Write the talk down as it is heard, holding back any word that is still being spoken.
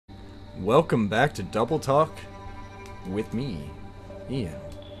Welcome back to Double Talk with me, Ian,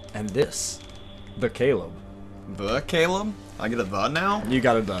 and this, the Caleb. The Caleb? I get a the now? You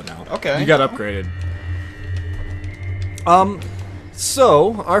got a the now. Okay. You got upgraded.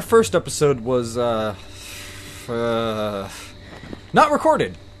 So, our first episode was, not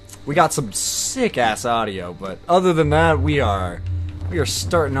recorded. We got some sick-ass audio, but other than that, we are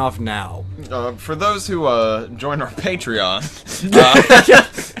starting off now. For those who join our Patreon,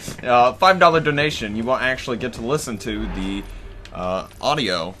 $5 donation, you will actually get to listen to the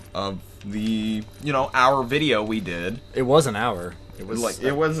audio of the hour video we did. It was an hour. It was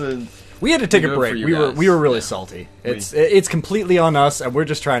it wasn't. We had to take a break. We were really salty. It's completely on us, and we're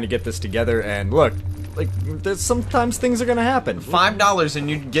just trying to get this together. And look, like sometimes things are gonna happen. $5 and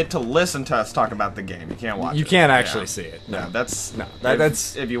you get to listen to us talk about the game. You can't watch. You can't actually see it. No, that's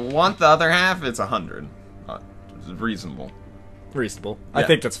that's if you want the other half, it's 100. It's reasonable. Reasonable. Yeah. I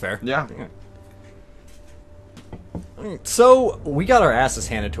think that's fair. Yeah. So we got our asses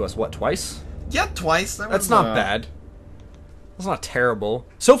handed to us. What, twice? Yeah, twice. That's not bad. That's not terrible.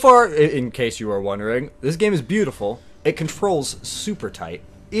 So far, in case you are wondering, this game is beautiful. It controls super tight.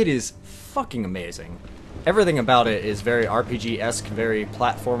 It is fucking amazing. Everything about it is very RPG-esque, very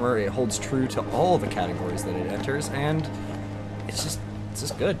platformer. It holds true to all the categories that it enters, and it's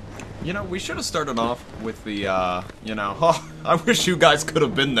just good. You know, we should have started off with the, I wish you guys could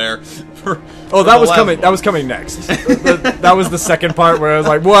have been there for that was coming. That was coming next. That was the second part where I was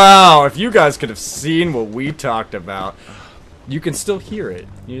like, "Wow, if you guys could have seen what we talked about, you can still hear it.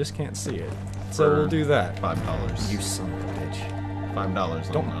 You just can't see it." So we'll do that. $5. You son of a bitch.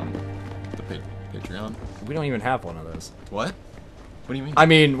 $5 Don't on the Patreon. We don't even have one of those. What? What do you mean? I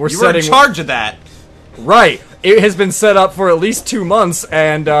mean, we're you setting. were in charge of that. Right. It has been set up for at least 2 months,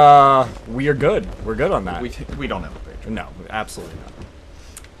 and we are good. We're good on that. We don't have a Patreon. No, absolutely not.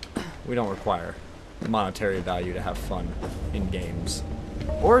 We don't require monetary value to have fun in games,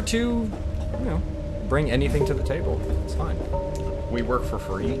 or to, bring anything to the table. It's fine. We work for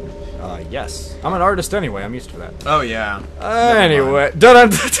free. Yes. I'm an artist anyway. I'm used to that. Oh yeah. Anyway,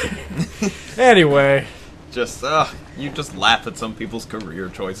 anyway. Just you just laugh at some people's career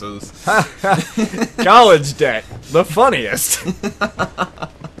choices. College debt, the funniest.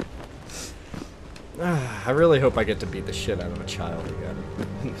 I really hope I get to beat the shit out of a child again.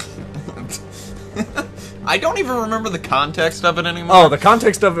 I don't even remember the context of it anymore. Oh, the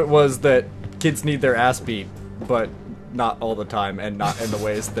context of it was that kids need their ass beat, but not all the time, and not in the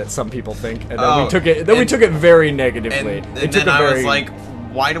ways that some people think. And then we took it. Then we took it very negatively. And then I was like,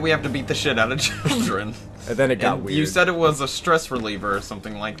 "Why do we have to beat the shit out of children?" And then it got weird. You said it was a stress reliever or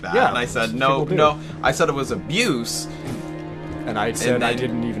something like that. Yeah, and I said, no. I said it was abuse. And I said I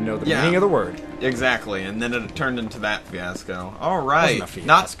didn't even know the meaning of the word. Exactly, and then it turned into that fiasco. All right. It wasn't a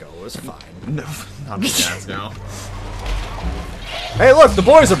fiasco. It was fine. No, not a fiasco. Hey, look, the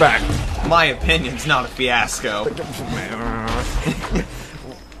boys are back. My opinion's not a fiasco.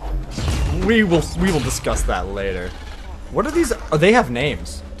 We will discuss that later. What are these? Oh, they have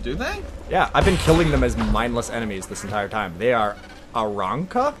names. Do they? Yeah, I've been killing them as mindless enemies this entire time. They are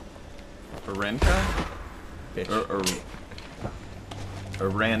Aranka? Aranka? Bitch.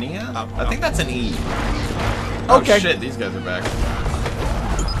 Arania? I think that's an E. Okay. Oh shit, these guys are back.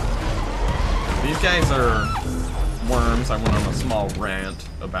 These guys are worms. I went on a small rant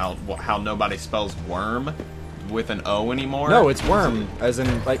about how nobody spells worm with an O anymore. No, it's worm, as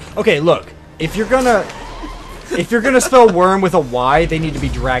in, like, okay, look, if you're gonna spell worm with a Y, they need to be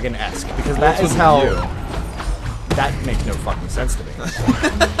dragon-esque, because that is how... That makes no fucking sense to me.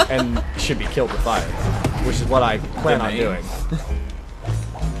 And should be killed with fire, which is what I plan on doing.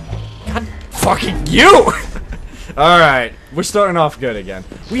 God fucking you! Alright, we're starting off good again.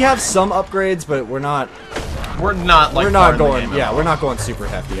 We have some upgrades, but we're not going super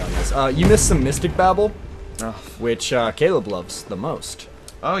hefty on this. You missed some Mystic Babble, which Caleb loves the most.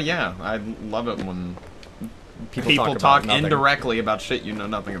 Oh yeah, I love it when people talk indirectly about shit you know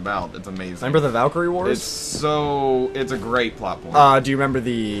nothing about. It's amazing. Remember the Valkyrie Wars? It's a great plot point. Do you remember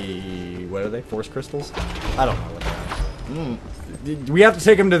the... what are they? Force crystals? I don't know what they are. We have to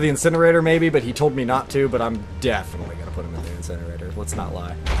take him to the incinerator maybe, but he told me not to, but I'm definitely going to put him in the incinerator. Let's not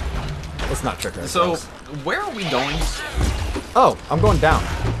lie. Let's not trick ourselves. So, where are we going? Oh, I'm going down.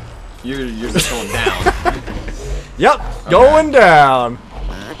 You're just going down. Yep, okay. Going down.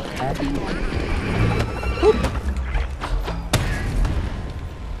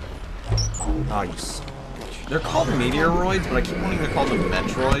 Oh, you son of a bitch. They're called meteoroids, but I keep wanting to call them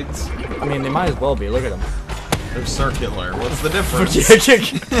Metroids. I mean, they might as well be. Look at them. They're circular. What's the difference?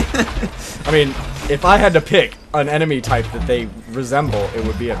 I mean, If I had to pick an enemy type that they resemble, it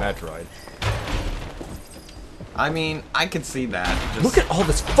would be a Metroid. I mean, I could see that. Just, Look at all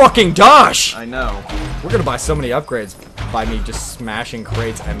this fucking dash! I know. We're gonna buy so many upgrades by me just smashing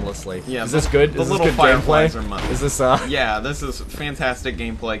crates endlessly. Yeah, is this good? The Is this little good fireflies gameplay? are mine. Is this Yeah, this is fantastic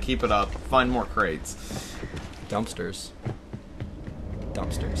gameplay. Keep it up. Find more crates. dumpsters?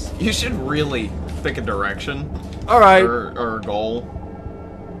 Dumpsters. You should really pick a direction. All right. Or a goal.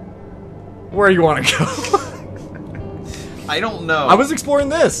 Where do you want to go? I don't know. I was exploring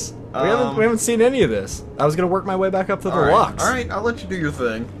this. We haven't seen any of this. I was gonna work my way back up to the locks. Alright, I'll let you do your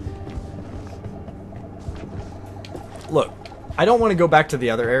thing. Look, I don't want to go back to the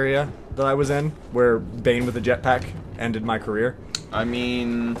other area that I was in, where Bane with the jetpack ended my career. I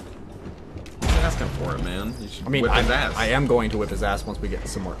mean, he's asking for it, man. You should whip his ass. I am going to whip his ass once we get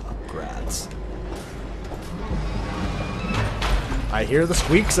some more upgrades. I hear the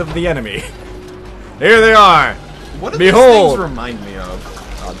squeaks of the enemy. Here they are. What do Behold! these things remind me of?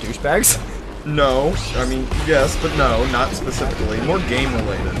 Douchebags? No, I mean, yes, but no, not specifically. More game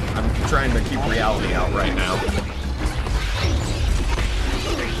related. I'm trying to keep reality out right now.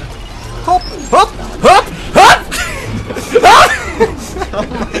 Hop! Hop! Hop! Hop! Oh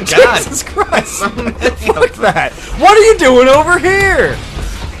my god! Jesus Christ! So many Fuck that! What are you doing over here?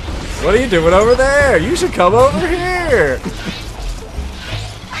 What are you doing over there? You should come over here!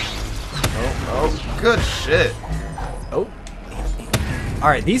 Oh, good shit. Oh.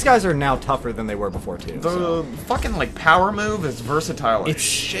 Alright, these guys are now tougher than they were before, too. The fucking, like, power move is versatile as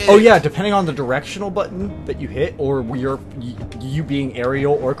shit. Oh yeah, depending on the directional button that you hit, or you being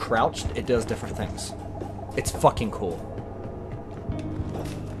aerial or crouched, it does different things. It's fucking cool.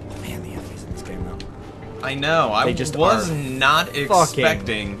 Man, the enemies in this game, though. I know, I just was are not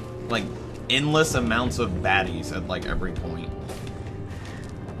expecting, like, endless amounts of baddies at, like, every point.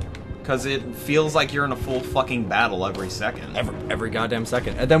 Because it feels like you're in a full fucking battle every second. Every goddamn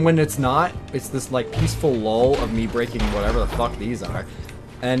second. And then when it's not, it's this, like, peaceful lull of me breaking whatever the fuck these are,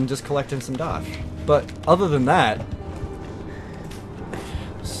 and just collecting some dodge. But other than that,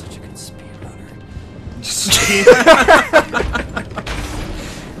 I'm such a good speedrunner.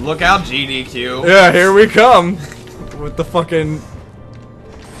 Look out, GDQ. Yeah, here we come with the fucking. You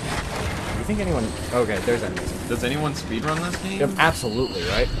think anyone? Okay, there's enemies. Does anyone speedrun this game? Yep, absolutely,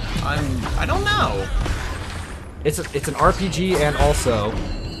 right? I don't know. It's an RPG and also.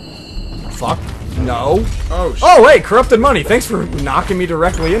 Fuck. No. Oh, shit. Oh, hey, corrupted money. Thanks for knocking me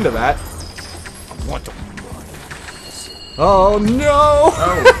directly into that. What the? Oh no!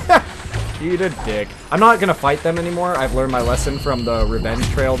 Oh. Eat a dick. I'm not gonna fight them anymore. I've learned my lesson from the revenge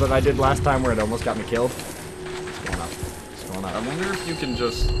trail that I did last time where it almost got me killed. What's going on? What's going on? I wonder if you can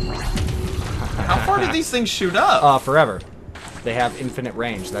just... How far do these things shoot up? Forever. They have infinite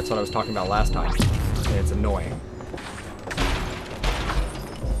range. That's what I was talking about last time. And it's annoying.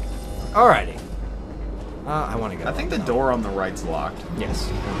 Alrighty. I want to go. I think the door on the right's locked. Yes.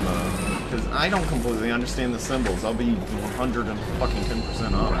 Because I don't completely understand the symbols. I'll be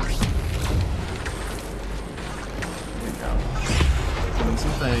 110% honest. There we go. Doing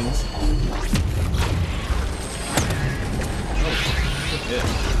some things. Oh, good hit.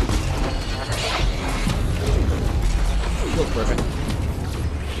 Feels perfect.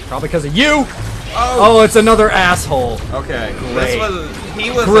 Probably because of you! Oh, it's another asshole. Okay. Great.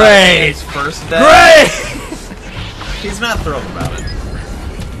 He was Great. his first day. Great! He's not thrilled about it.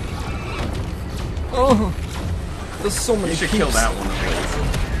 Oh, there's so many You should peeps. kill that one at least.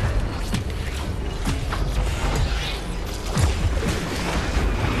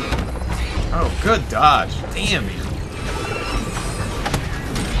 Oh, good dodge. Damn you.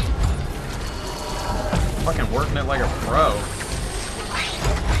 Fucking working it like a pro.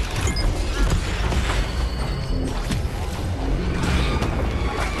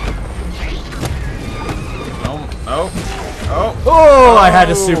 Oh, I had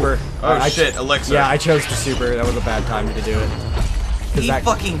to super. Oh shit, Elixir. Yeah, I chose to super. That was a bad time to do it. He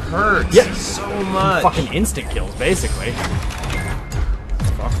fucking hurts so much. Fucking instant kills, basically.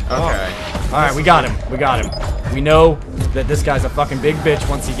 Fuck. Okay. Alright, we got him. We got him. We know that this guy's a fucking big bitch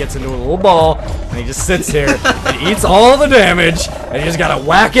once he gets into a little ball, and he just sits here and eats all the damage, and you just gotta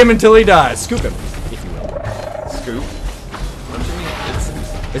whack him until he dies. Scoop him, if you will. Scoop? What do you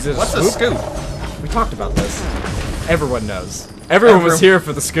mean? Is it What's a scoop? a scoop? We talked about this. Everyone knows. Everyone was here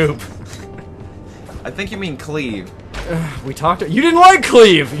for the scoop. I think you mean cleave. We talked. You didn't like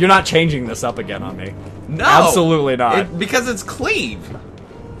cleave. You're not changing this up again on me. No! Absolutely not. Because it's cleave.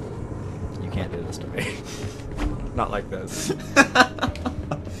 You can't do this to me. Not like this.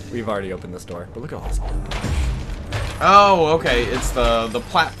 We've already opened this door, but look at all this. Oh, okay. It's the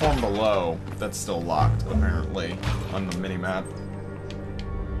platform below that's still locked, apparently, on the mini-map.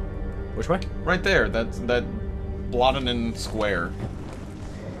 Which way? Right there. That blotted in square.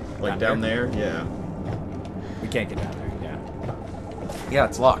 Like down there? Yeah. We can't get down there, yeah. Yeah,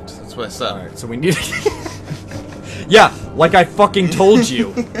 it's locked. That's what I said. Alright, so we need to... Yeah, like I fucking told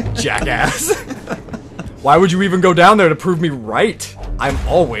you, jackass. Why would you even go down there to prove me right? I'm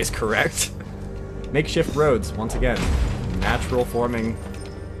always correct. Makeshift roads, once again. Natural forming...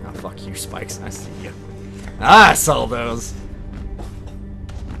 Oh, fuck you, Spikes. I see you. Ah, I saw those.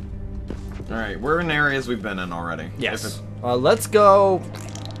 Alright, we're in areas we've been in already. Yes. Let's go...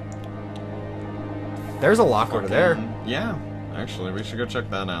 There's a lock over there. Yeah, actually, we should go check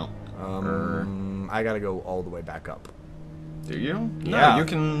that out. I gotta go all the way back up. Do you? Yeah. No, you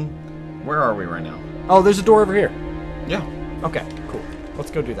can... Where are we right now? Oh, there's a door over here. Yeah. Okay, cool. Let's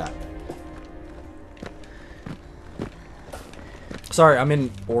go do that. Sorry, I'm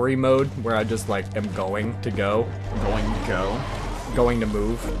in Ori mode, where I just, like, am going to go. Going to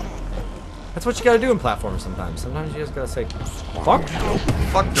move. That's what you gotta do in platforms sometimes. Sometimes you just gotta say, fuck.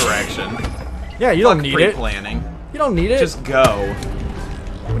 Fuck direction. Yeah, you don't need it. Pre-planning. You don't need it. Just go.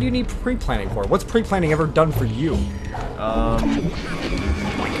 What do you need pre-planning for? What's pre-planning ever done for you?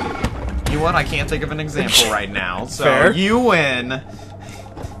 You know what? I can't think of an example right now. So Fair. you win.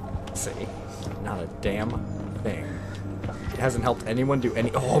 Let's see. Not a damn thing. It hasn't helped anyone do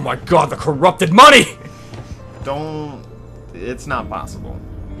any... Oh my god, the corrupted money! Don't... It's not possible.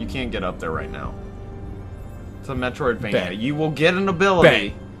 You can't get up there right now. It's a Metroidvania. Bet. You will get an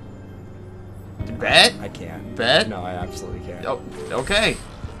ability. Bet? I can't. Bet? No, I absolutely can't. Oh, okay.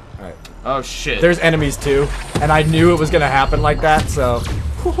 Alright. Oh, shit. There's enemies too, and I knew it was gonna happen like that, so...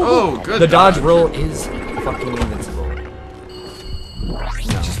 Oh, good The dodge dodge. roll is fucking invincible.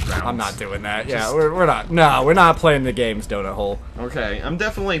 No, I'm not doing that. Yeah, we're not. No, we're not playing the game's donut hole. Okay, I'm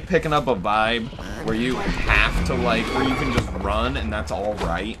definitely picking up a vibe where you have to, like, where you can just run and that's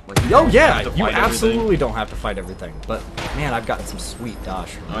alright. Like, Oh yeah, have to you fight absolutely everything. don't have to fight everything. But man, I've gotten some sweet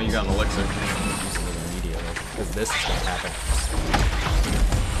dosh. Oh, you got an elixir. Immediately, because this is gonna happen.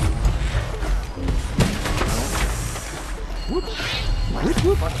 Whoop. Whoop,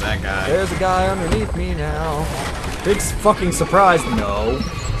 whoop. Fuck that guy. There's a guy underneath me now. Big fucking surprise. No.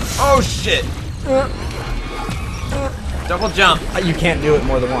 Oh, shit. Double jump. You can't do it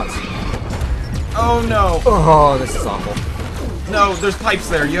more than once. Oh, no. Oh, this is awful. No, there's pipes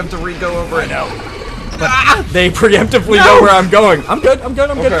there. You have to re-go over it. I know. But they preemptively know where I'm going. I'm good. I'm good.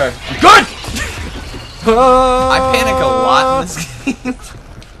 I'm good. Okay. I'm good. I panic a lot in this game.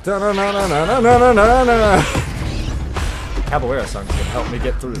 Capoeira songs can help me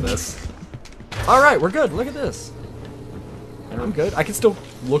get through this. Alright, we're good. Look at this. I'm good. I can still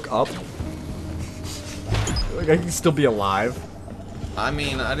look up. Like, I can still be alive. I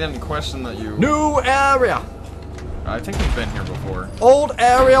mean, I didn't question that you... New area! I think we've been here before. Old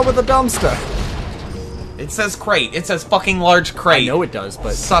area with a dumpster. It says crate. It says fucking large crate. I know it does,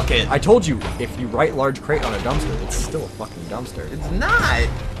 but... Suck it. I told you, if you write large crate on a dumpster, it's still a fucking dumpster. It's not.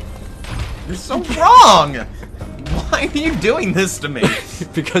 You're so wrong. Why are you doing this to me?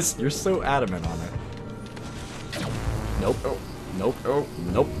 Because you're so adamant on it. Nope. Oh. Nope. Oh.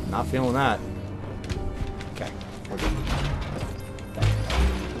 Nope. Not feeling that. Okay. We're good.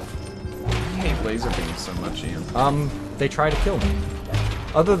 I hate laser beams so much, Ian. They try to kill me.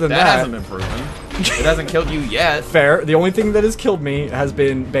 Other than That that, hasn't been proven. It hasn't killed you yet. fair. The only thing that has killed me has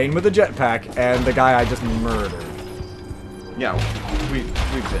been Bane with a jetpack and the guy I just murdered. Yeah, we've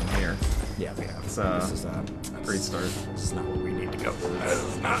been here. Yeah, we have. This is great start. This is not where we need to go. This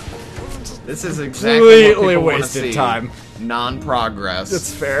is not. This is exactly what Completely people want to wasted see. time. Non-progress.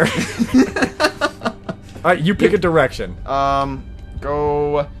 That's fair. Alright, you pick a direction.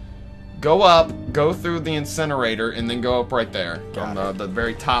 Go up, go through the incinerator, and then go up right there. Got on the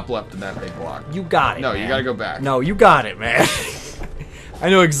very top left of that big block. You got it, No, man. you gotta go back. No, you got it, man.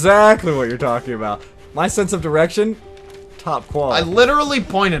 I know exactly what you're talking about. My sense of direction, top I quality. literally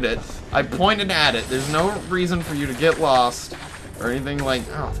pointed it. I pointed at it. There's no reason for you to get lost or anything like...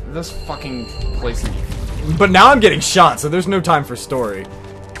 Oh, this fucking place... But now I'm getting shot, so there's no time for story.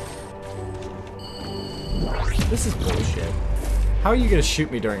 This is bullshit. How are you gonna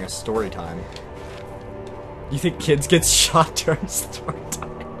shoot me during a story time? You think kids get shot during story time?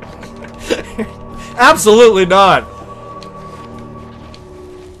 Absolutely not!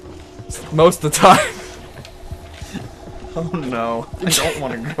 Most of the time. Oh no, I don't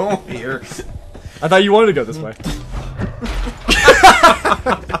want to go here. I thought you wanted to go this way.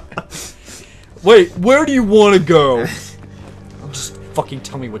 Wait, where do you want to go? Just fucking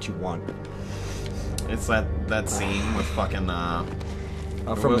tell me what you want. It's that scene with fucking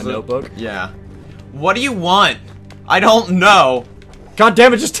from the Notebook. Yeah. What do you want? I don't know. God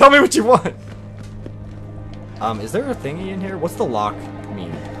damn it! Just tell me what you want. Is there a thingy in here? What's the lock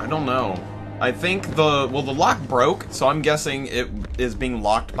mean? I don't know. I think the lock broke, so I'm guessing it is being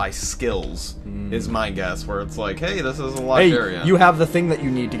locked by skills. Is my guess, where it's like, hey, this is a locked area. You have the thing that you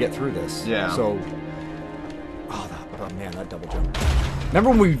need to get through this. Yeah. So, oh man, that double jump. Remember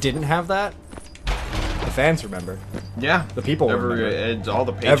when we didn't have that? The fans remember. Yeah. The people remember. All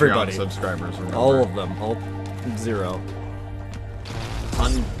the Patreon Everybody. subscribers remember. All of them. All 0.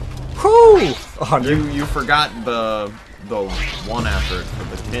 Whew! 100. You forgot the 1 after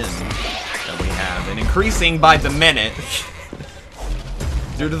for the 10 that we have, and increasing by the minute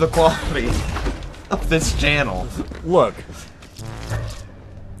due to the quality of this channel. Look.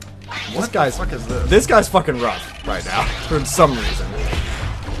 What the fuck is this? This guy's fucking rough right now for some reason.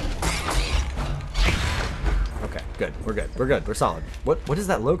 Okay, good. We're good. We're good. We're solid. What is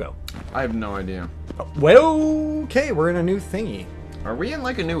that logo? I have no idea. Well, okay, we're in a new thingy. Are we in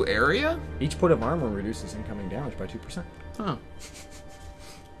like a new area? Each point of armor reduces incoming damage by 2%. Huh.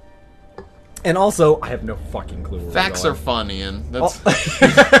 And also, I have no fucking clue where Facts we're are going. fun, Ian. That's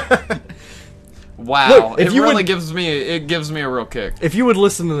Oh. wow. Look, if it you really would- gives me a real kick. If you would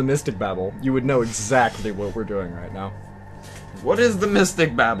listen to the Mystic Babble, you would know exactly what we're doing right now. What is the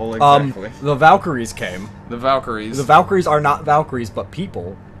Mystic Babble exactly? The Valkyries came. The Valkyries. The Valkyries are not Valkyries, but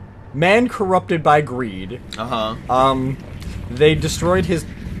people. Man corrupted by greed. Uh-huh. They destroyed his...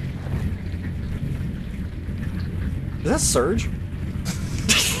 Is that Surge?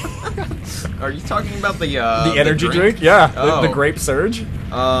 Are you talking about the energy drink? Yeah. Oh. The Grape Surge?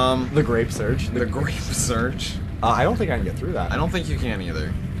 The The Grape Surge. the Grape Surge. I don't think I can get through that. I don't think you can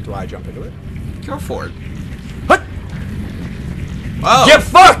either. Do I jump into it? Go for it. Hut! Oh! Get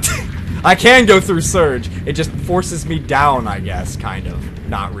fucked! I can go through Surge. It just forces me down, I guess, kind of.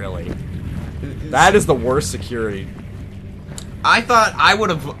 Not really. That is the worst security. I thought I would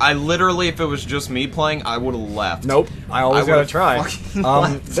have. I literally, if it was just me playing, I would have left. Nope. I always gotta would've try. fucking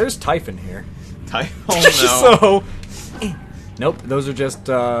left. There's Typhon here. Oh So, nope. Those are just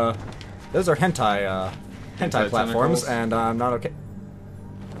those are hentai platforms, tentacles. and I'm not okay.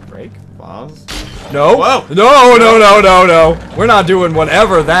 Break. no. Pause. No. Whoa. No. We're not doing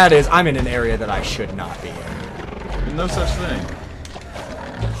whatever that is. I'm in an area that I should not be in. No such thing.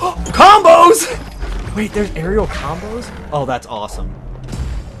 Combos! Wait, there's aerial combos? Oh, that's awesome.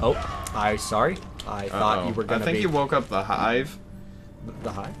 Oh, sorry. I thought you were gonna I think be... you woke up the hive.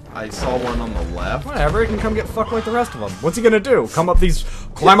 The hive? I saw one on the left. Whatever, he can come get fucked like the rest of them. What's he gonna do? Climb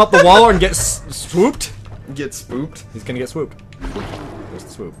up the wall and get swooped? Get spooked. He's gonna get swooped. There's the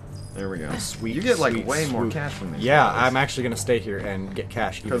swoop. There we go. Sweet, You get like sweet way more swoop. cash from these. Yeah, I'm actually gonna stay here and get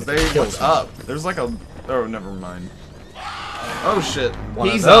cash. Because even if it they kills what's me. up. There's like a. Oh, never mind. Oh shit.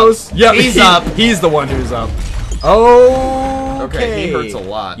 He's those. up. Yeah, He's up. He's the one who's up. Oh. Okay, he hurts a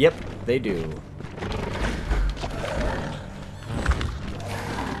lot. Yep, they do.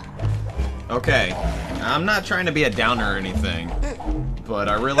 Okay, I'm not trying to be a downer or anything, but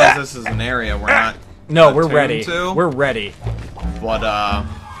I realize this is an area we're not. No, we're attuned ready. to, We're ready. But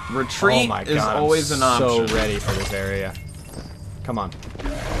retreat Oh my God, is always I'm an option. so ready for this area. Come on.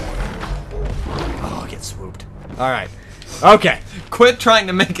 Oh, get swooped. All right. Okay. Quit trying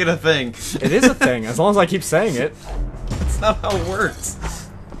to make it a thing. It is a thing, as long as I keep saying it. That's not how it works. Is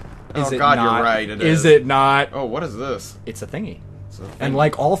Oh it God, not? you're right. It Is is. it not? Oh, what is this? It's a thingy. It's a thing. And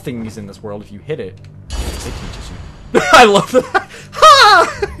like all thingies in this world, if you hit it, it teaches you. I love that.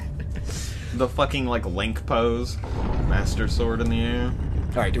 Ha! The fucking like Link pose, Master Sword in the air.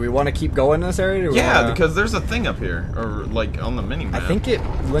 All right, do we want to keep going in this area? Do we Yeah, wanna... because there's a thing up here, or like on the mini map. I think it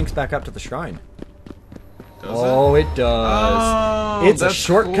links back up to the shrine. Does Oh, it does. Oh, It's a that's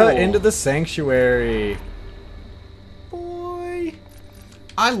shortcut cool. into the sanctuary. Boy.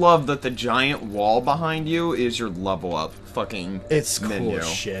 I love that the giant wall behind you is your level up fucking It's cool menu. as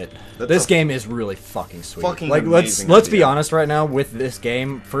shit. That's This a game is really fucking sweet. fucking like amazing let's be idea. honest right now with this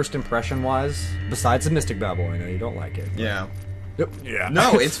game, first impression wise, besides the Mystic Babble, I know you don't like it. Yeah. Yeah.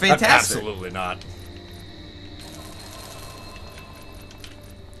 No, it's fantastic. Absolutely not.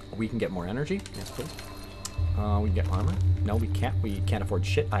 We can get more energy. Yes, please. We can get armor. No, we can't. We can't afford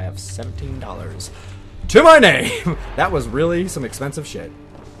shit. I have $17 to my name. That was really some expensive shit.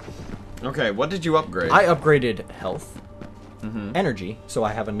 Okay, what did you upgrade? I upgraded health, energy, so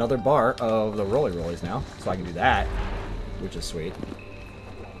I have another bar of the roly rollies now, so I can do that, which is sweet.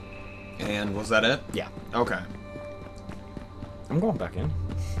 And was that it? Yeah. Okay. I'm going back in.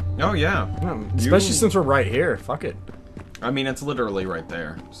 Oh yeah. Especially since we're right here. Fuck it. I mean, it's literally right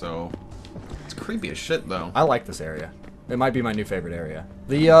there. So. Let's creepy as shit, though. I like this area. It might be my new favorite area.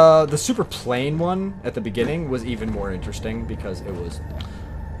 The super plain one at the beginning was even more interesting because it was...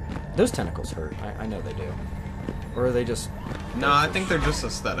 Those tentacles hurt. I know they do. Or are they just... No, I think they're just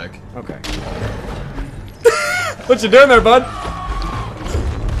aesthetic. Okay. What you doing there, bud?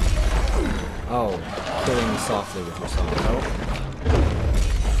 Oh, killing me softly with your song.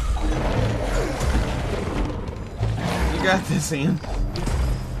 You got this, Ian.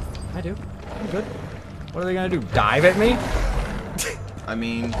 I do. I'm good. What are they gonna do? Dive at me? I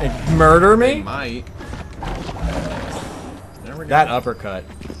mean... And murder They me? might. There we go. That uppercut.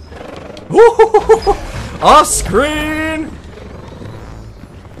 Off screen!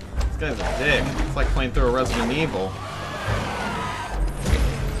 This guy's a dick. It's like playing through a Resident Evil.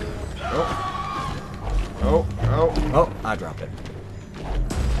 Oh. Oh, I dropped it.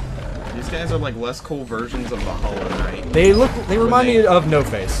 These guys are like less cool versions of the Hollow Knight. They remind me of No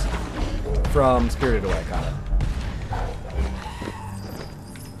Face from Spirited Away, kind of.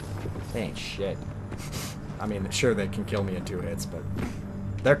 They ain't shit. I mean, sure they can kill me in 2 hits, but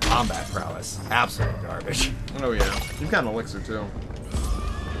their combat prowess, absolute garbage. Oh yeah, you've got an elixir too.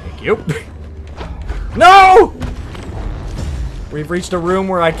 Thank you. No! We've reached a room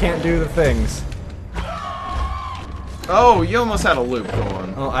where I can't do the things. Oh, you almost had a loop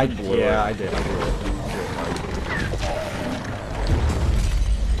going. Oh, I did. I did.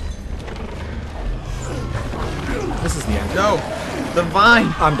 This is the end. No, the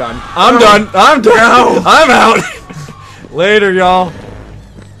vine. I'm done. I'm done. I'm done. No. I'm out. Later, y'all.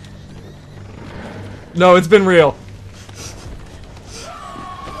 No, it's been real.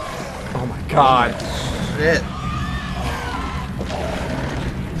 Oh my god. Shit.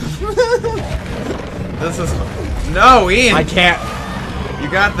 This is... No, Ian! I can't. You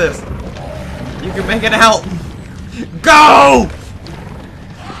got this. You can make it out. Go!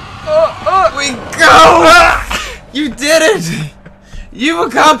 We go! You did it! You've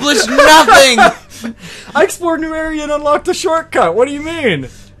accomplished nothing! I explored a new area and unlocked a shortcut. What do you mean?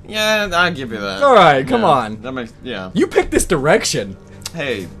 Yeah, I'll give you that. Alright, come Yeah, on. That makes... Yeah. You picked this direction.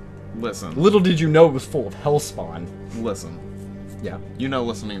 Hey, listen. Little did you know it was full of hellspawn. Listen. Yeah. You know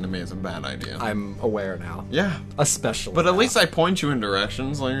listening to me is a bad idea. I'm aware now. Yeah. Especially. But at now. least I point you in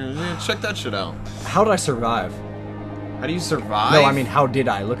directions. Like, yeah, check that shit out. How did I survive? How do you survive? No, I mean, how did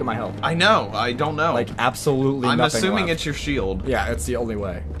I? Look at my health. I know. I don't know. Like, absolutely I'm nothing assuming left. it's your shield. Yeah, it's the only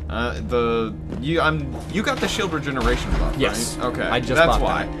way. You got the shield regeneration buff, Yes. right? Okay. I just That's bought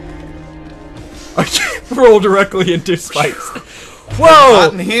why. I can't roll directly into spikes. Hot Whoa!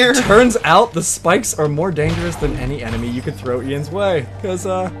 in here. Turns out the spikes are more dangerous than any enemy you could throw Ian's way. Because,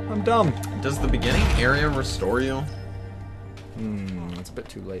 I'm dumb. Does the beginning area restore you? It's a bit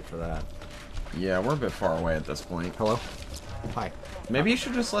too late for that. Yeah, we're a bit far away at this point. Hello? Hi. Maybe you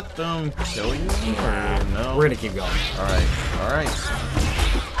should just let them kill you? Or no? We're gonna keep going. Alright, alright.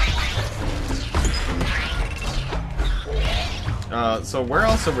 So where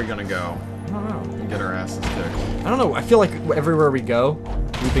else are we gonna go? I don't know. And get our asses kicked? I don't know. I feel like everywhere we go,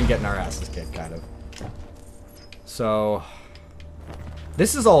 we've been getting our asses kicked, kind of. So,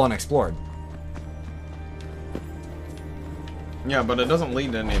 this is all unexplored. Yeah, but it doesn't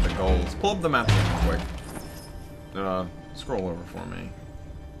lead to any of the goals. Pull up the map real quick. Scroll over for me.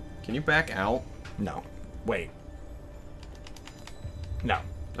 Can you back out? No. Wait. No.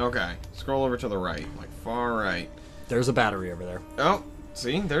 Okay. Scroll over to the right. Like, far right. There's a battery over there. Oh,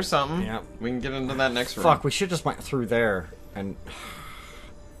 see? There's something. Yeah. We can get into that next room. Fuck, we should just went through there, and...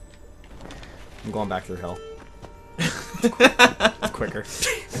 I'm going back through hell. It's quicker.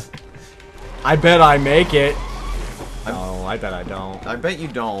 I bet I make it. No, I bet I don't. I bet you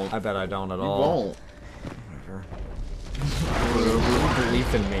don't. I bet I don't at You all. won't. Whatever.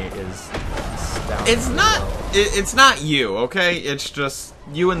 Belief in me is astounding. It's not you, okay? It's just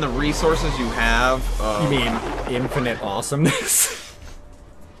you and the resources you have. You mean infinite awesomeness?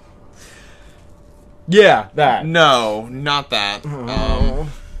 Yeah, that. No, not that.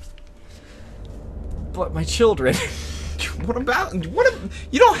 But my children. What about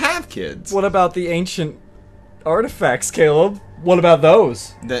you don't have kids? What about the ancient artifacts, Caleb? What about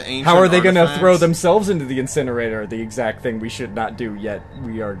those? The ancient How are they going to artifacts? throw themselves into the incinerator? The exact thing we should not do, yet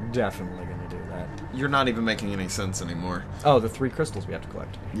we are definitely going to do that. You're not even making any sense anymore. Oh, the 3 crystals we have to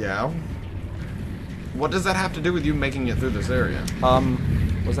collect. Yeah. What does that have to do with you making it through this area?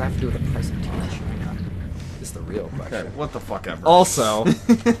 What does that have to do with the price of teach? Is the real question. Okay, what the fuck ever. Also,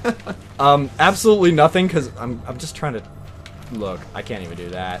 absolutely nothing, because I'm just trying to... Look, I can't even do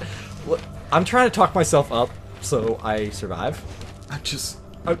that. Look, I'm trying to talk myself up so I survive. I'm just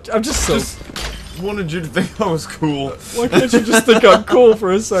so... Wanted you to think I was cool. Why can't you just think I'm cool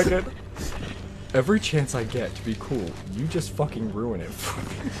for a second? Every chance I get to be cool, you just fucking ruin it for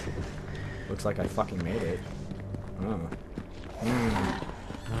me. Looks like I fucking made it. Oh.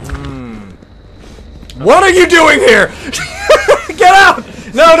 What are you doing here? Get out!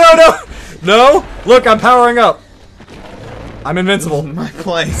 No, no, no! No! Look, I'm powering up. I'm invincible. My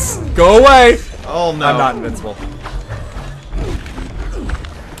place. Go away! Oh no. I'm not invincible.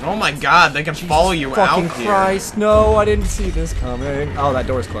 Oh my god, they can follow you Fucking out here. Christ, no, I didn't see this coming. Oh, that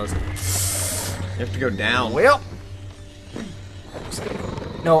door's closed. You have to go down. Well.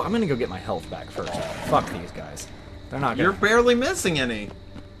 No, I'm gonna go get my health back first. Fuck these guys. They're not gonna... You're barely missing any.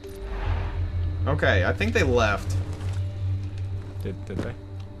 Okay, I think they left. Did they?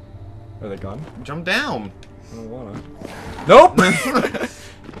 Are they gone? Jump down. I don't wanna. Nope!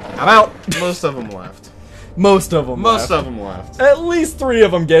 I'm out! Most of them left. Most of them Most left. of them left. At least 3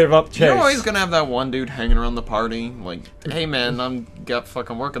 of them gave up chase. You're always gonna have that one dude hanging around the party, like, hey man, I'm got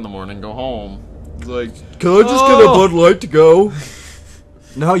fucking work in the morning, go home. It's like, can I just get a Bud Light to go?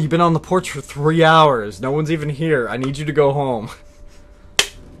 No, you've been on the porch for 3 hours. No one's even here. I need you to go home.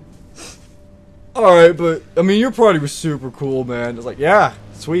 Alright, but, I mean, your party was super cool, man. It's like, yeah,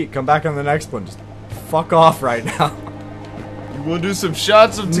 sweet, come back on the next one. Just fuck off right now. you wanna do some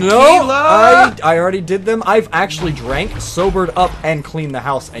shots of tequila? No, I already did them. I've actually drank, sobered up, and cleaned the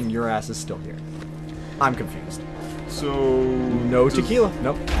house, and your ass is still here. I'm confused. So... No tequila.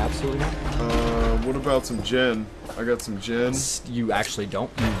 Nope, absolutely not. What about some gin? I got some gin. You actually don't.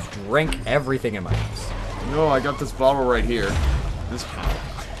 You've drank everything in my house. No, I got this bottle right here. This...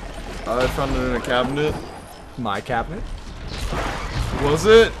 I found it in a cabinet. My cabinet? Was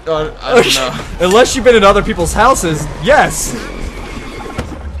it? I don't know. Unless you've been in other people's houses, yes!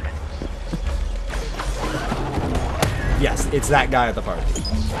 Yes, it's that guy at the party.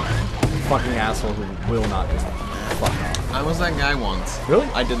 Fucking asshole who will not just fuck off. I was that guy once. Really?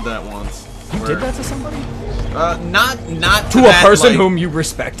 I did that once. You did that to somebody? Not To a that, person like, whom you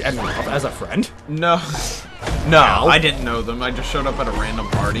respect and love as a friend? No. No, I didn't know them. I just showed up at a random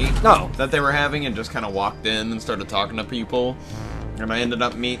party that they were having and just kind of walked in and started talking to people. And I ended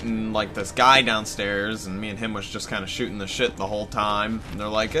up meeting, like, this guy downstairs, and me and him was just kind of shooting the shit the whole time. And they're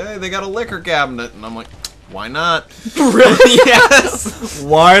like, hey, they got a liquor cabinet. And I'm like, why not? Really? Yes!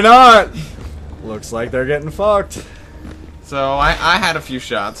 Why not? Looks like they're getting fucked. So I had a few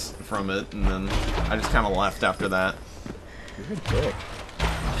shots from it, and then I just kind of left after that. You're a dick.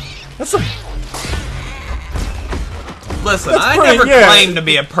 That's a... Listen, That's I pretty- never yeah. claimed to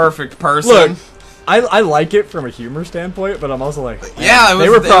be a perfect person. Look, I like it from a humor standpoint, but I'm also like, yeah, they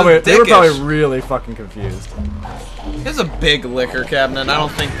were probably dickish. really fucking confused. It's a big liquor cabinet. I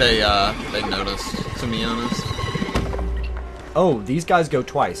don't think they noticed, to be honest. Oh, these guys go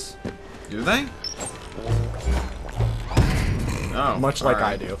twice, Do they? Oh, much like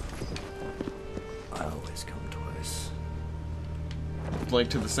alright. I do. I always come twice. Like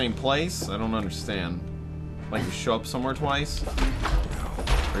to the same place? I don't understand. Like you show up somewhere twice?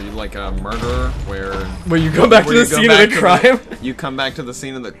 Are you like a murderer where you come back to the scene of the crime? You come back to the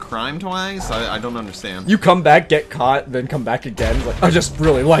scene of the crime twice? I don't understand. You come back, get caught, then come back again. It's like, I just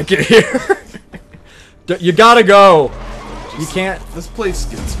really like it here. You gotta go. You can't. This place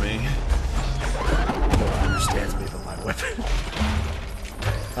gets me. No one understands me but my weapon.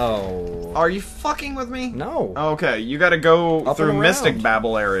 Oh. Are you fucking with me? No. Okay, you gotta go Up through and Mystic around.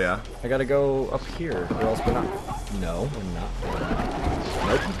 Babel area. I gotta go up here, or else we're not. No, we're not.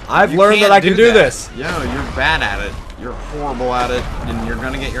 Nope. I've You learned that can't I can do that. this. Yeah, you're bad at it. You're horrible at it, and you're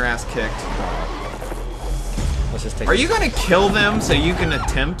gonna get your ass kicked. Let's just take. Are you gonna kill them so you can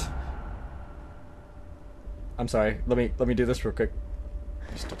attempt? I'm sorry. Let me do this real quick.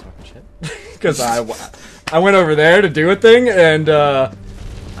 Are you still talking shit? Because I went over there to do a thing, and I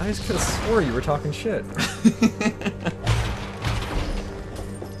just could have swore you were talking shit.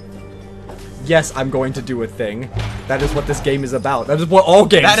 Yes, I'm going to do a thing. That is what this game is about. That is what all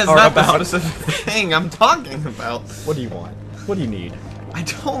games That is are not about. the specific thing I'm talking about. What do you want? What do you need? I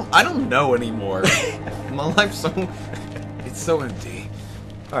don't know anymore. My life's it's so empty.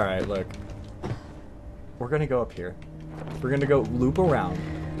 All right, look. We're gonna go up here. We're gonna go loop around.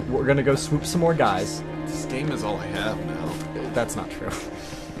 We're gonna go swoop some more guys. This game is all I have now. That's not true.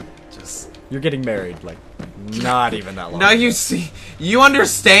 Just You're getting married, like, not even that long. now you see, you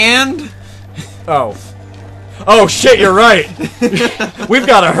understand? Oh. Oh shit, you're right! We've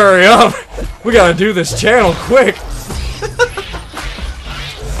gotta hurry up! We gotta do this channel quick!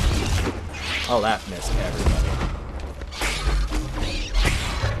 Oh, that missed everybody.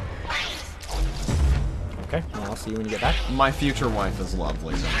 Okay, well, I'll see you when you get back. My future wife is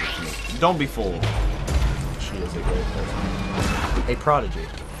lovely. Don't be fooled. She is a great person. A prodigy.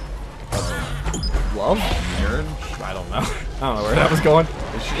 Love? Marriage? I don't know. I don't know where that was going.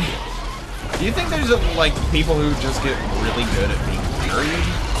 Do you think there's like people who just get really good at being married?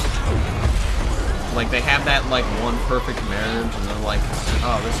 Like they have that like one perfect marriage, and they're like,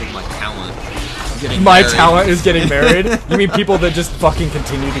 oh, this is my talent. My talent is getting married? You mean people that just fucking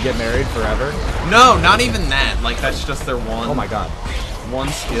continue to get married forever? No, not even that. Like that's just their one. Oh my god. One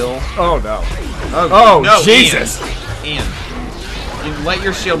skill. Oh no. Oh no, Jesus. Ian. You let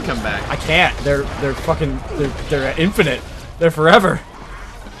your shield come back. I can't. They're fucking they're infinite. They're forever.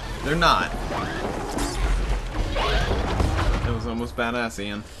 They're not. It was almost badass,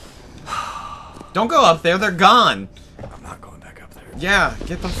 Ian. Don't go up there. They're gone. I'm not going back up there. Yeah,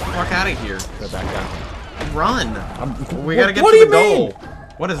 get the fuck out of here. Go back down. Run. We gotta get what to do the you goal. mean?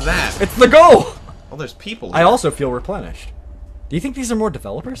 What is that? It's the goal. Oh, there's people. I also feel replenished. Do you think these are more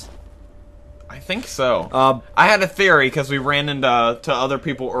developers? I think so. I had a theory because we ran into other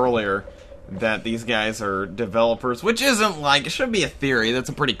people earlier that these guys are developers, which isn't like, it should be a theory. That's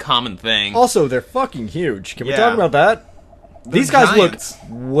a pretty common thing. Also, they're fucking huge. Can we Yeah. talk about that? They're These guys giants.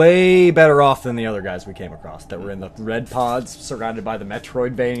 look way better off than the other guys we came across that were in the red pods, surrounded by the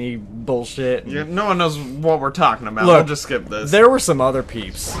Metroidvania bullshit. Yeah, no one knows what we're talking about. Look, we'll just skip this. There were some other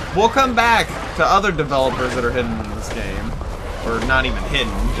peeps. We'll come back to other developers that are hidden in this game. Or not even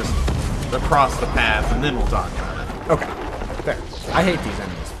hidden, just across the path, and then we'll talk about it. Okay, fair. I hate these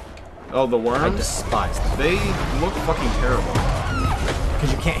enemies. Oh, the I worms? despise them. They look fucking terrible.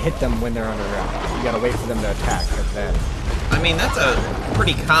 Because you can't hit them when they're underground. You gotta wait for them to attack, that's bad. I mean, that's a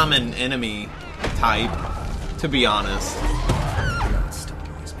pretty common enemy type, to be honest. It still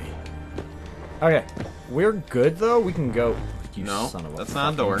annoys me. Okay, we're good though. We can go. You No, son of a that's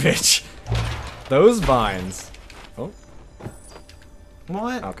not a fucking door. bitch. Those vines. Oh,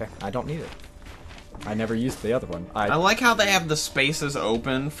 What? okay. I don't need it. I never used the other one. I like how they have the spaces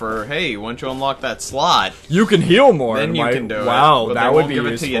open for, hey, once you unlock that slot, You can heal more. then you Mike. can do Wow, it. But that they would won't be give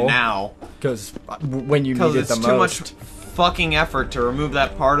useful. it to you now. Because when you Because need it it's the too most. much fucking effort to remove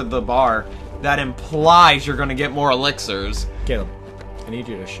that part of the bar that implies you're going to get more elixirs. Caleb, I need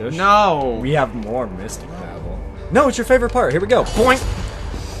you to shush. No! We have more Mystic Babble. No, it's your favorite part. Here we go. Point.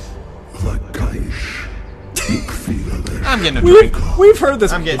 I'm getting a drink. We've heard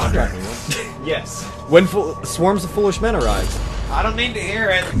this. I'm getting a drink. Yes. When swarms of foolish men arise, I don't need to hear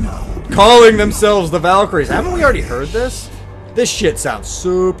it. calling themselves the Valkyries. Haven't we already heard this? This shit sounds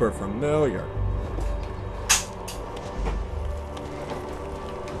super familiar.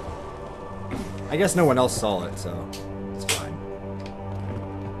 I guess no one else saw it, so it's fine.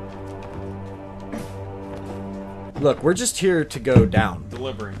 Look, we're just here to go down.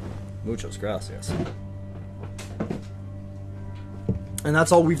 Delivering. Muchas gracias. And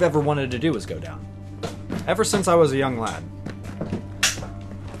that's all we've ever wanted to do is go down. Ever since I was a young lad.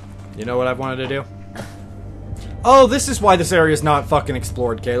 You know what I've wanted to do? Oh, this is why this area is not fucking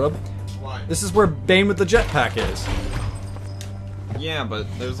explored, Caleb. Why? This is where Bane with the jetpack is. Yeah, but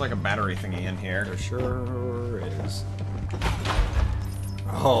there's like a battery thingy in here. There sure is.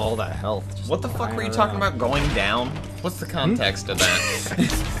 Oh, all that health. just What the fuck were you lying talking around. about going down? What's the context of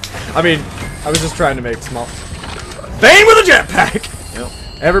that? I mean, I was just trying to make small... Bane with a jetpack! Yep.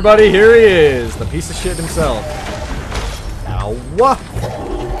 Everybody, here he is, the piece of shit himself. Ow.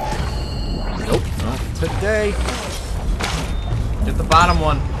 Nope, not today. Get the bottom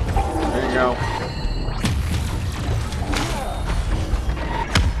one. There you go.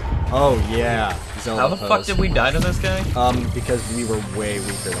 Oh, yeah. How the fuck did we die to this guy? Because we were way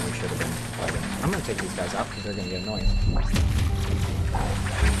weaker than we should have been fighting. I'm gonna take these guys out because they're gonna get annoying.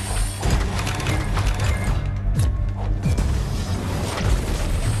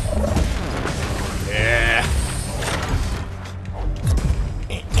 Yeah.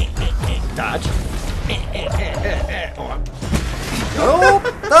 Dodge. Oh,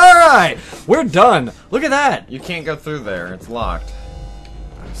 alright! We're done! Look at that! You can't go through there. It's locked.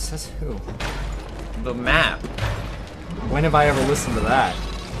 Says who? The map. When have I ever listened to that?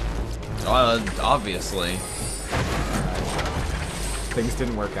 Obviously. Things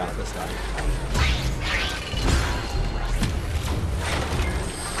didn't work out this time.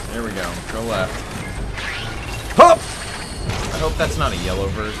 There we go. Go left. Hup! I hope that's not a yellow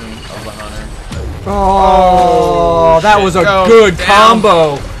version of the hunter. Oh, that shit. was a Go good down.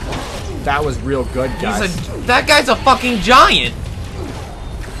 combo. That was real good, guys. That guy's a fucking giant.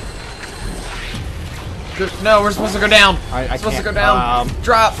 No, we're supposed to go down. I supposed to can't, go down. um,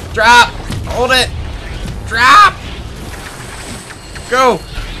 Drop. Hold it. Drop. Go.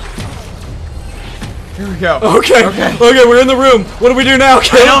 Here we go. Okay. Okay, we're in the room. What do we do now,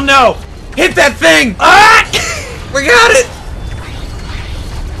 kid? I don't know. Hit that thing. Ah! We got it.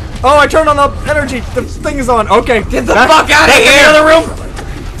 Oh, I turned on the energy. The thing is on. Okay. Get the fuck out of here! In the room.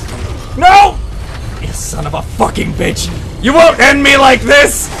 No! You son of a fucking bitch. You won't end me like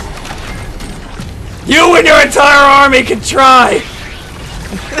this. You and your entire army can try.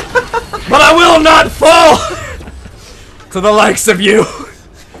 But I will not fall to the likes of you.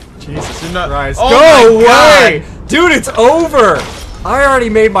 Jesus Christ. Oh Go away! Dude, it's over! I already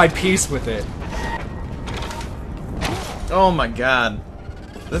made my peace with it. Oh my god.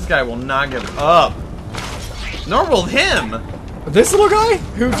 This guy will not give up. Nor will him! This little guy?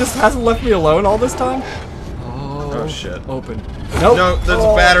 Who just hasn't left me alone all this time? Oh shit. Open. Nope. No, there's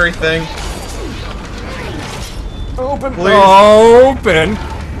a battery thing. Open. Please. Open.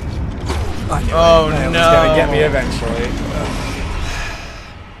 Oh no. It's gonna get me eventually.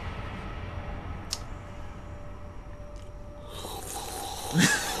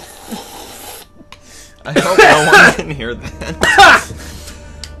 I hope no one can hear that.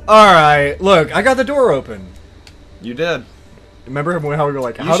 Alright, look, I got the door open. You did. Remember how we were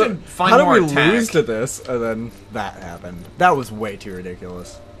like, how did we lose to this? And then that happened. That was way too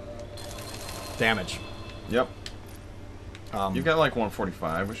ridiculous. Damage. Yep. You've got like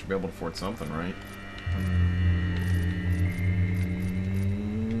 145. We should be able to afford something, right?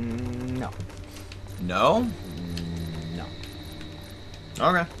 No. No? No.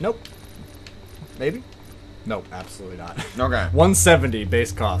 Okay. Nope. Maybe? Nope, absolutely not. Okay. 170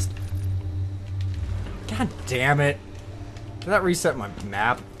 base cost. God damn it. Did that reset my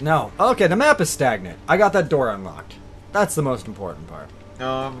map? No. Okay, the map is stagnant. I got that door unlocked. That's the most important part.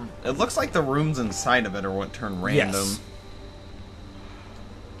 It looks like the rooms inside of it are what turn random. Yes.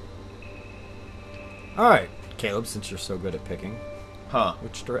 Alright, Caleb, since you're so good at picking. Huh.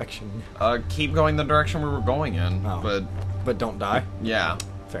 Which direction? Keep going the direction we were going in, But don't die? Yeah.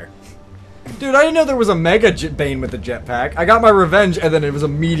 Fair. Dude, I didn't know there was a Mega Bane with the jetpack. I got my revenge, and then it was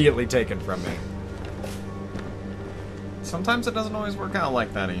immediately taken from me. Sometimes it doesn't always work out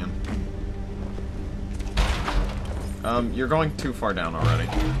like that, Ian. You're going too far down already.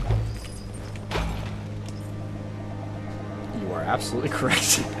 You are absolutely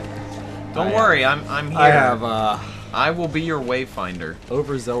correct. Don't worry, I'm here. I have, I will be your wayfinder.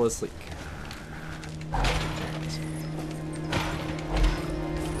 Overzealously.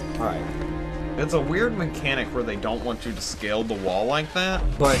 Alright. It's a weird mechanic where they don't want you to scale the wall like that.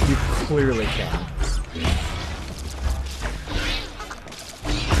 But you clearly can.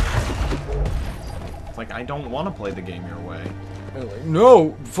 Like, I don't want to play the game your way. Like,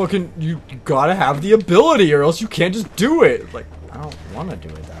 no, fucking, you gotta have the ability or else you can't just do it. Like, I don't want to do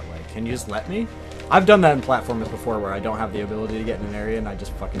it that way. Can you just let me? I've done that in platformers before where I don't have the ability to get in an area and I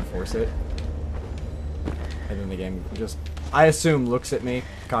just fucking force it. And then the game just, I assume, looks at me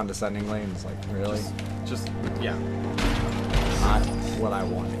condescendingly and is like, really? Yeah. Not what I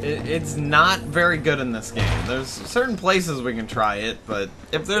wanted. It's not very good in this game. There's certain places we can try it, but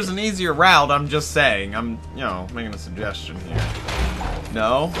if there's an easier route, I'm just saying. I'm, you know, making a suggestion here.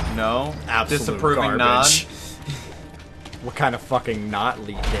 No, no. Absolute disapproving garbage. nod. What kind of fucking not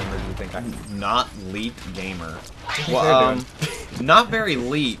elite gamer do you think I am? Not elite gamer. Well, not very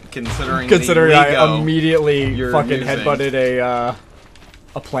elite considering Considering the I immediately fucking using. headbutted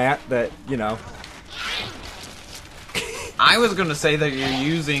a plant that, you know. I was gonna say that you're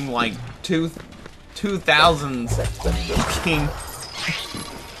using like 2000s fucking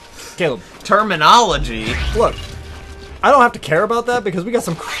Caleb, terminology. look, I don't have to care about that because we got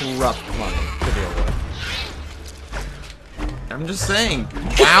some corrupt money to deal with. I'm just saying.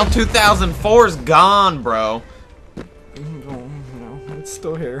 WoW 2004's gone, bro. No, it's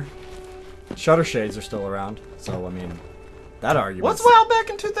still here. Shutter shades are still around, so I mean, that argument. What's WoW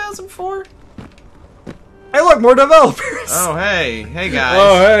back in 2004? Hey, look, more developers. Oh, hey guys.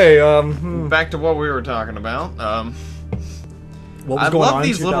 Oh, hey, Back to what we were talking about. What was I going love on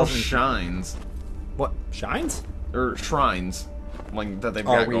these in little 2000? shines What shines? or shrines, like that they've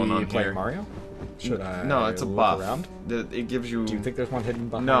got going on playing here. Mario? Should I? No, it's a look buff. around? It gives you. Do you think there's one hidden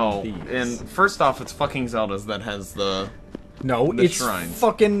behind No, these? and first off, it's fucking Zelda's that has the. No, the it's shrines.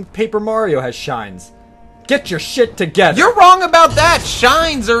 fucking Paper Mario has shines. Get your shit together. You're wrong about that.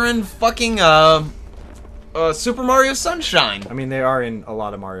 Shines are in fucking Super Mario Sunshine. I mean, they are in a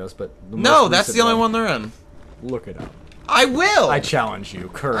lot of Marios, but No, that's the only one they're in. Look it up. I will. I challenge you.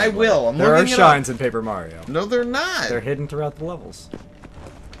 Currently, I will. I'm there are looking it shines in Paper Mario. No, they're not. They're hidden throughout the levels.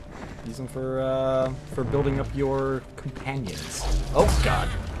 Use them for building up your companions. Oh God.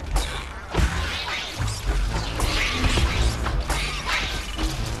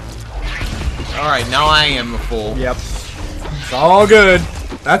 All right, now I am a fool. Yep. It's all good.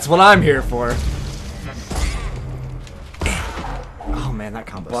 That's what I'm here for. Oh man,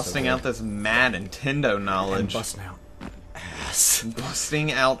 that combo. Busting out this mad Nintendo knowledge. And busting out ass.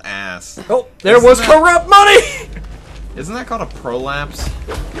 Busting out ass. Oh, there was corrupt money! Isn't that called a prolapse?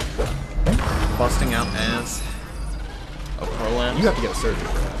 Busting out ass. A prolapse? You have to get a surgery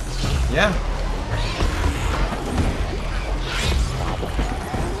for that. Yeah.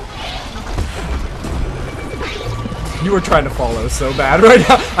 You were trying to follow so bad right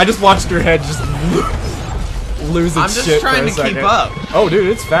now. I just watched your head just lose its shit for a second. I'm just trying to keep up. Oh, dude,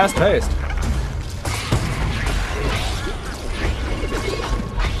 it's fast paced.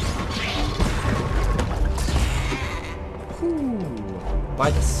 Ooh,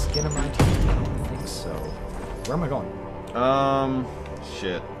 by the skin of my teeth? I don't think so. Where am I going?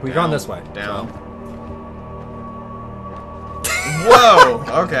 Shit. We've gone this way. Down. Whoa.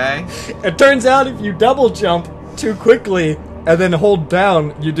 Okay. It turns out if you double jump too quickly and then hold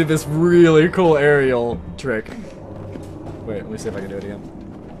down, you do this really cool aerial trick. Wait, let me see if I can do it again.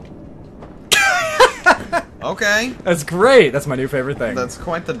 Okay. That's great. That's my new favorite thing. That's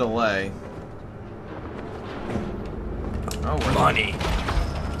quite the delay. Oh, we're money.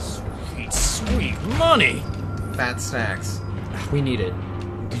 Sweet, sweet money. Fat stacks. We need it.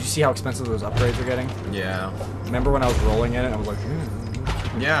 Did you see how expensive those upgrades are getting? Yeah. Remember when I was rolling in it? I was like,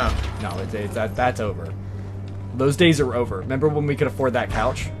 yeah. No, that's over. Those days are over. Remember when we could afford that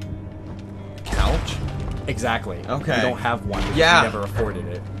couch? Couch? Exactly. Okay. We don't have one because we never afforded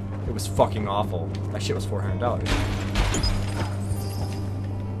it. It was fucking awful. That shit was $400.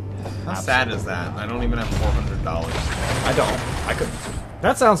 How sad is that? I don't even have $400. I don't. I couldn't.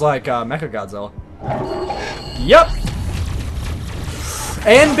 That sounds like Mechagodzilla. Yep.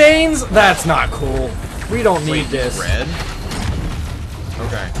 And Banes? That's not cool. We don't need this. Red?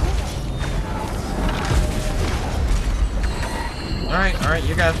 Okay. Alright,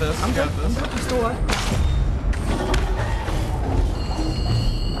 you got this. I'm still alive.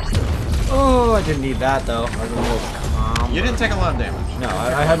 Oh, I didn't need that though. I was a little calm. You didn't take a lot of damage. No,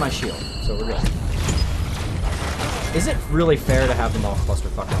 I had my shield, so we're good. Is it really fair to have them all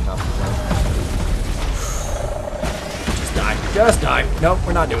clusterfuck on top of each other? Just die. Just die. Nope,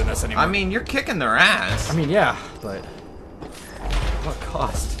 we're not doing this anymore. I mean, you're kicking their ass. I mean, yeah, but what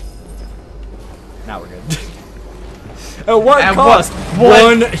cost? Now we're good. At what cost?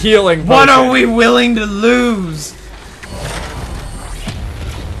 One healing potion. What are we willing to lose?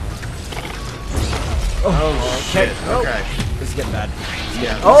 Oh shit. Okay. This is getting bad.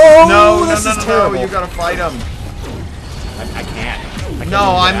 Yeah. Oh, no, this is terrible. You gotta fight him. I can't.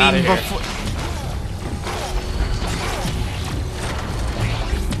 No, I mean before.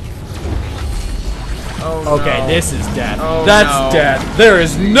 Oh, okay, no. this is dead. Oh, that's dead. There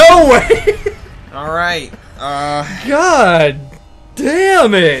is no way. All right. God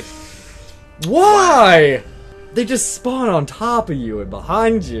damn it! Why? They just spawn on top of you and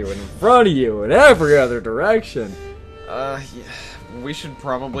behind you and in front of you and every other direction. Yeah. We should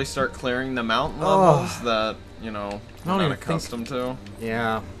probably start clearing the mountain levels that, you know, we're not accustomed to.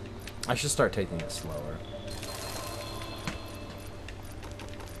 Yeah. I should start taking it slower.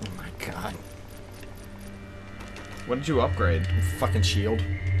 Oh my god. What did you upgrade? Fucking shield.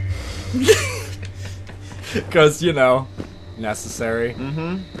 Because, you know, necessary.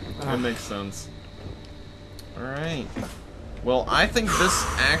 Mm-hmm. That makes sense. Alright. Well, I think this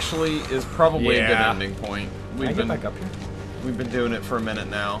actually is probably a good ending point. Can I get back up here? We've been doing it for a minute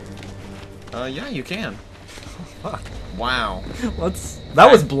now. Yeah, you can. Fuck. Wow.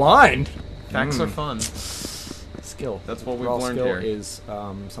 That was blind. Facts are fun. Skill. That's what we've learned here. Is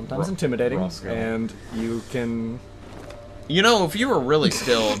sometimes intimidating, and you can... You know, if you were really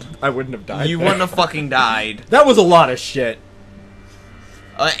skilled... I wouldn't have died. You wouldn't have fucking died. That was a lot of shit.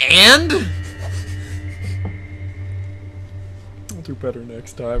 And? I'll do better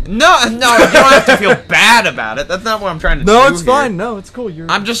next time. No, you don't have to feel bad about it. That's not what I'm trying to do. No, it's fine. No, it's cool.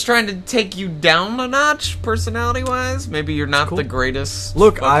 I'm just trying to take you down a notch, personality-wise. Maybe you're not the greatest.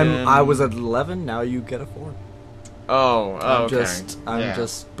 Look, I was at 11. Now you get a 4. Oh, okay. I'm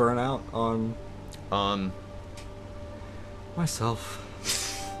just burnt out on myself.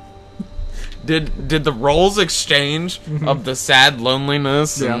 Did the roles exchange of the sad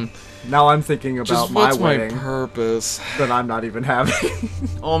loneliness? Yeah. Now I'm thinking about my wedding. My purpose? That I'm not even having.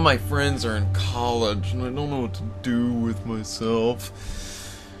 All my friends are in college, and I don't know what to do with myself.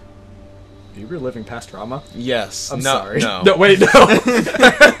 Are you reliving past trauma? Yes. I'm sorry. No. No, wait, no.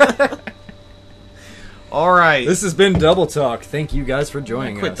 Alright. This has been Double Talk. Thank you guys for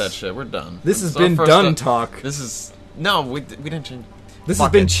joining us. Quit that shit. We're done. This has been Done Talk. This is... No, we didn't change... This has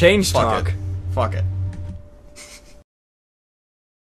been Change Talk. Fuck it.